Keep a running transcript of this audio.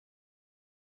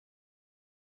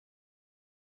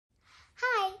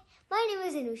name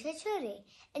is Anusha,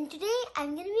 and today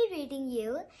I'm going to be reading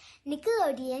you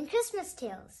Nickelodeon Christmas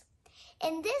Tales.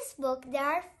 In this book, there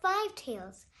are 5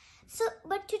 tales.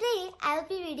 But today I'll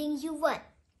be reading you one.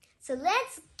 So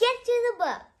let's get to the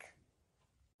book.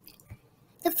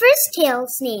 The first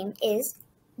tale's name is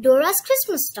Dora's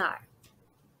Christmas Star.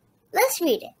 Let's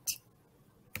read it.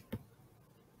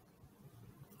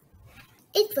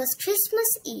 It was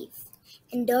Christmas Eve,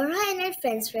 and Dora and her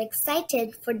friends were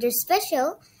excited for their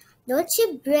special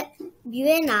Noche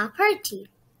Buena party.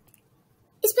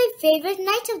 It's my favorite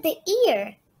night of the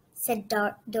year, said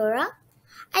Dora.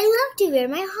 I love to wear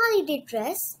my holiday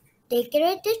dress,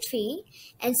 decorate the tree,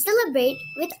 and celebrate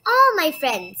with all my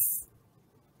friends.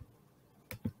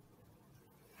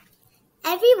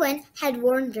 Everyone had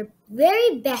worn their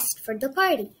very best for the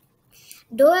party.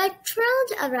 Dora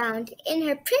twirled around in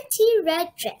her pretty red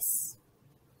dress.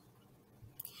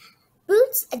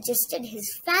 Boots adjusted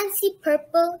his fancy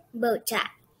purple bow tie.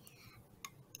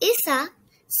 Isa's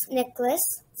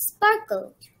necklace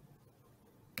sparkled.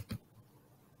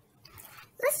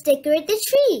 Let's decorate the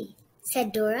tree,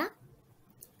 said Dora.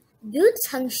 Boots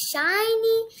hung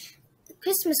shiny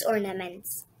Christmas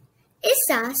ornaments.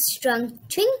 Isa strung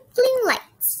twinkling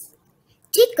lights.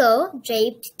 Tico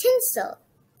draped tinsel.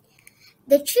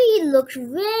 The tree looked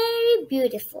very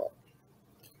beautiful.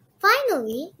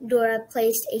 Finally, Dora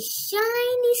placed a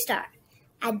shiny star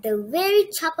at the very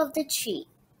top of the tree.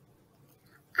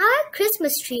 Our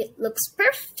Christmas tree looks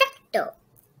perfecto,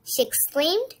 she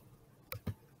exclaimed.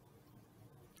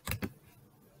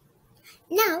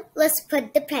 Now let's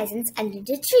put the presents under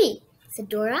the tree, said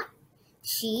Dora.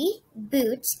 She,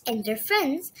 Boots, and their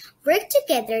friends worked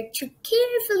together to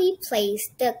carefully place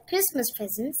the Christmas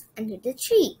presents under the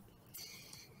tree.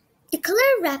 The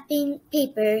color wrapping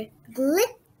paper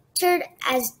glittered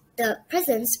as the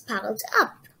presents piled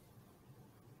up.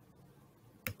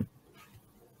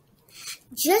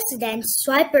 Just then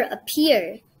Swiper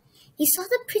appeared. He saw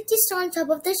the pretty star on top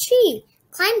of the tree,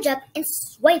 climbed up and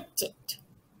swiped it.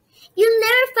 You'll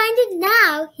never find it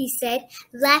now, he said,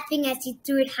 laughing as he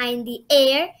threw it high in the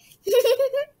air.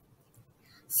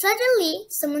 Suddenly,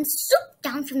 someone swooped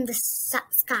down from the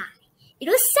sky. It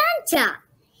was Santa.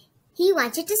 He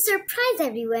wanted to surprise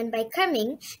everyone by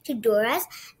coming to Dora's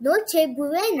Noche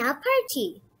Buena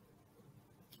party.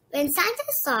 When Santa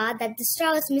saw that the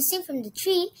star was missing from the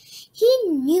tree, he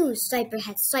knew Swiper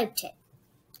had swiped it.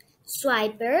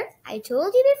 Swiper, I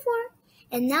told you before,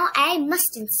 and now I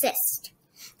must insist.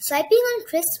 Swiping on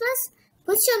Christmas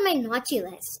puts you on my naughty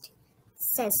list,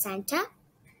 says Santa.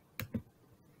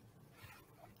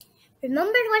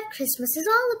 Remember what Christmas is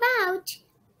all about,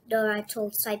 Dora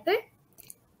told Swiper.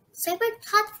 Swiper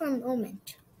thought for a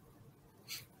moment.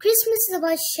 Christmas is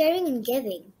about sharing and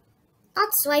giving, not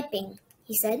swiping,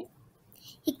 he said.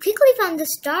 He quickly found the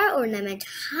star ornament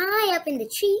high up in the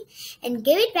tree and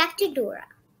gave it back to Dora.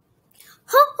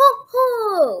 Ho, ho,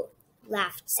 ho,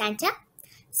 laughed Santa.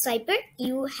 Swiper,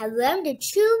 you have learned the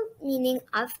true meaning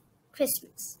of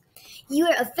Christmas. You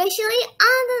are officially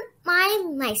on my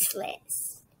nice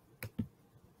list.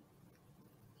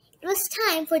 It was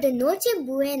time for the Noche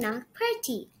Buena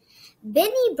party.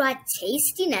 Benny brought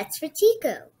tasty nuts for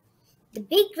Tico. The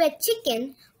big red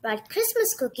chicken brought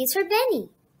Christmas cookies for Benny.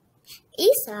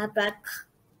 Isa brought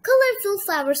colorful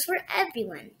flowers for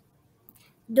everyone.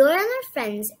 Dora and her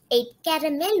friends ate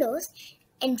caramelos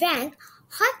and drank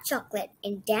hot chocolate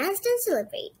and danced and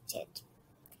celebrated.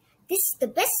 This is the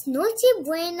best Noche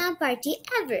Buena party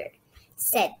ever,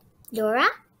 said Dora.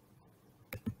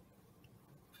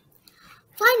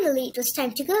 Finally, it was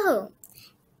time to go home.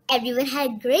 Everyone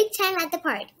had a great time at the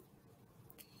party.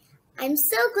 I'm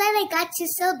so glad I got to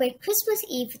celebrate Christmas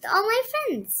Eve with all my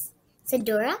friends, said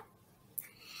Dora.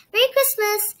 Merry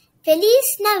Christmas! Feliz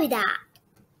Navidad!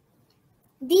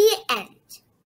 The end.